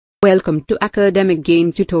Welcome to Academic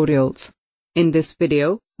Game Tutorials. In this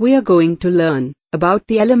video, we are going to learn about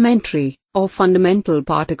the elementary or fundamental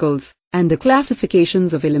particles and the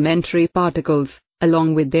classifications of elementary particles,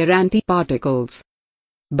 along with their antiparticles.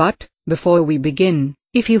 But, before we begin,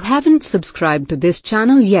 if you haven't subscribed to this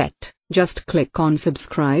channel yet, just click on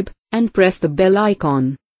subscribe and press the bell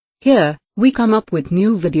icon. Here, we come up with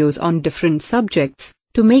new videos on different subjects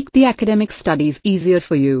to make the academic studies easier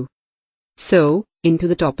for you. So, into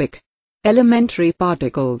the topic. Elementary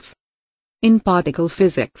particles. In particle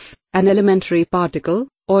physics, an elementary particle,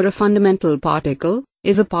 or a fundamental particle,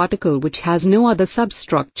 is a particle which has no other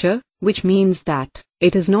substructure, which means that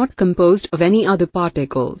it is not composed of any other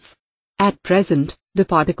particles. At present, the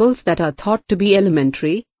particles that are thought to be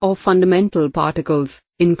elementary, or fundamental particles,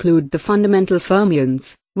 include the fundamental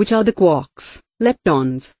fermions, which are the quarks,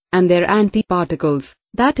 leptons, and their antiparticles,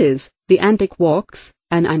 that is, the antiquarks,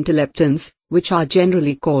 and antileptons, which are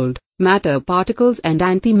generally called matter particles and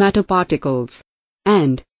antimatter particles.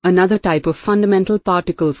 And another type of fundamental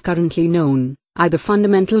particles currently known are the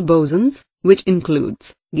fundamental bosons, which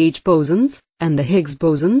includes gauge bosons, and the Higgs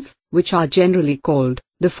bosons, which are generally called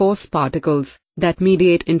the force particles that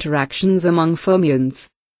mediate interactions among fermions.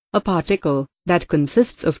 A particle that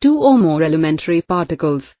consists of two or more elementary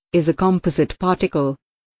particles is a composite particle.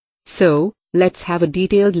 So, let's have a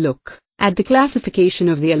detailed look at the classification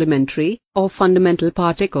of the elementary or fundamental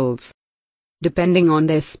particles. Depending on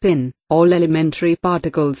their spin, all elementary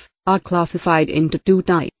particles are classified into two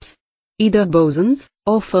types, either bosons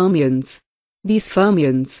or fermions. These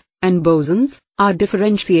fermions and bosons are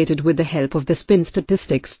differentiated with the help of the spin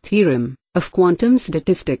statistics theorem of quantum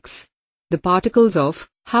statistics. The particles of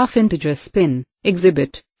half-integer spin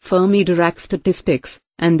exhibit Fermi-Dirac statistics,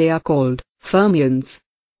 and they are called fermions.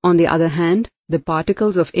 On the other hand, the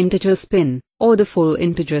particles of integer spin, or the full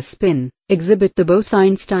integer spin, exhibit the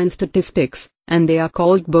Bose-Einstein statistics, and they are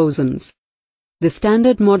called bosons. The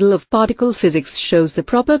standard model of particle physics shows the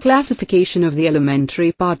proper classification of the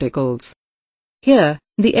elementary particles. Here,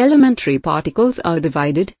 the elementary particles are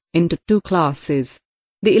divided into two classes: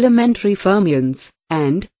 the elementary fermions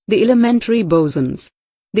and the elementary bosons.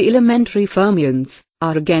 The elementary fermions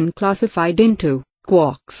are again classified into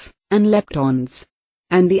quarks and leptons,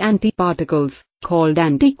 and the antiparticles, called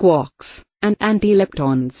antiquarks and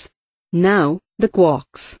antileptons. Now, the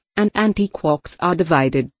quarks and antiquarks are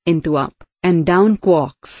divided into up and down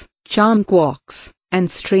quarks, charm quarks,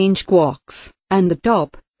 and strange quarks, and the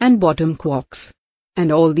top and bottom quarks.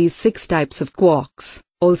 And all these six types of quarks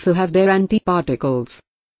also have their antiparticles.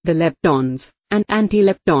 The leptons and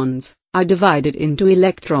antileptons are divided into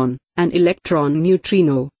electron and electron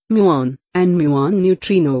neutrino, muon and muon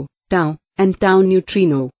neutrino, tau and tau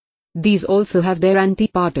neutrino. These also have their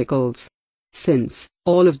antiparticles. Since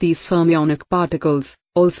all of these fermionic particles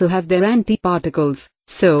also have their antiparticles,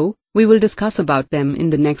 so we will discuss about them in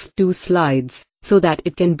the next two slides, so that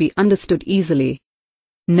it can be understood easily.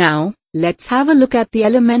 Now, let's have a look at the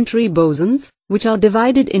elementary bosons, which are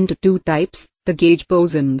divided into two types, the gauge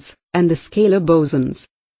bosons and the scalar bosons.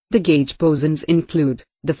 The gauge bosons include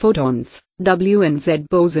the photons, W and Z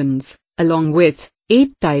bosons, along with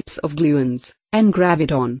 8 types of gluons and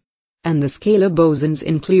graviton. And the scalar bosons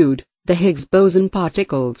include the Higgs boson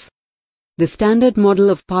particles. The standard model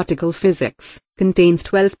of particle physics contains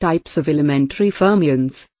 12 types of elementary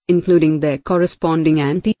fermions, including their corresponding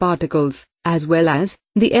antiparticles, as well as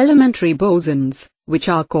the elementary bosons, which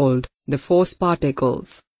are called the force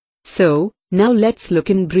particles. So, now let's look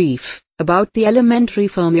in brief about the elementary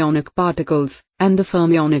fermionic particles and the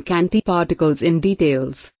fermionic antiparticles in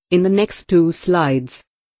details in the next two slides.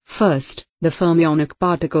 First, the fermionic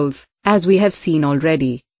particles, as we have seen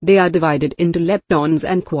already, they are divided into leptons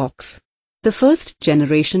and quarks. The first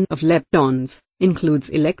generation of leptons includes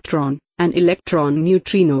electron and electron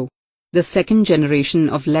neutrino. The second generation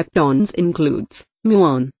of leptons includes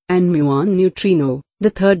muon and muon neutrino. The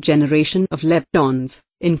third generation of leptons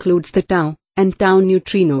includes the tau and tau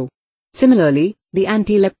neutrino. Similarly, the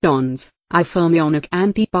antileptons are fermionic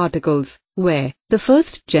antiparticles, where the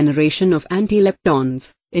first generation of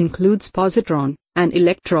antileptons includes positron and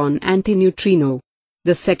electron antineutrino.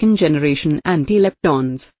 The second generation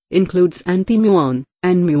antileptons includes antimuon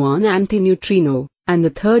and muon antineutrino, and the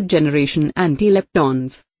third generation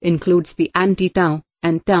antileptons includes the anti-tau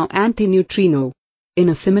and tau antineutrino. In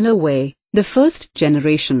a similar way, the first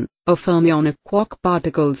generation of fermionic quark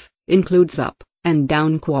particles includes up and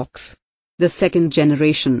down quarks. The second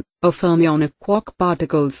generation of fermionic quark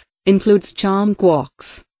particles includes charm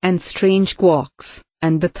quarks and strange quarks,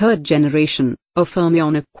 and the third generation of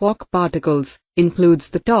fermionic quark particles includes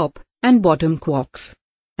the top and bottom quarks.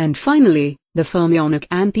 And finally, the fermionic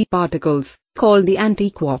antiparticles, called the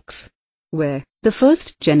antiquarks, where the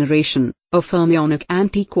first generation of fermionic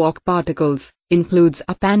antiquark particles includes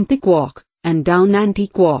up antiquark and down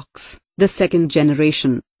antiquarks. The second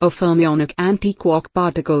generation of fermionic antiquark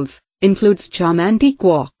particles includes charm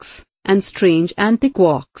antiquarks and strange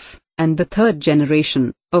antiquarks, and the third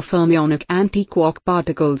generation of fermionic antiquark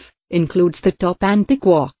particles includes the top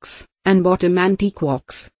antiquarks and bottom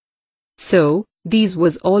antiquarks. So, these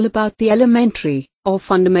was all about the elementary or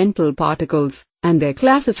fundamental particles and their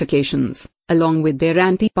classifications, along with their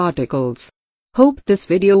antiparticles. Hope this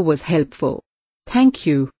video was helpful. Thank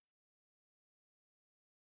you.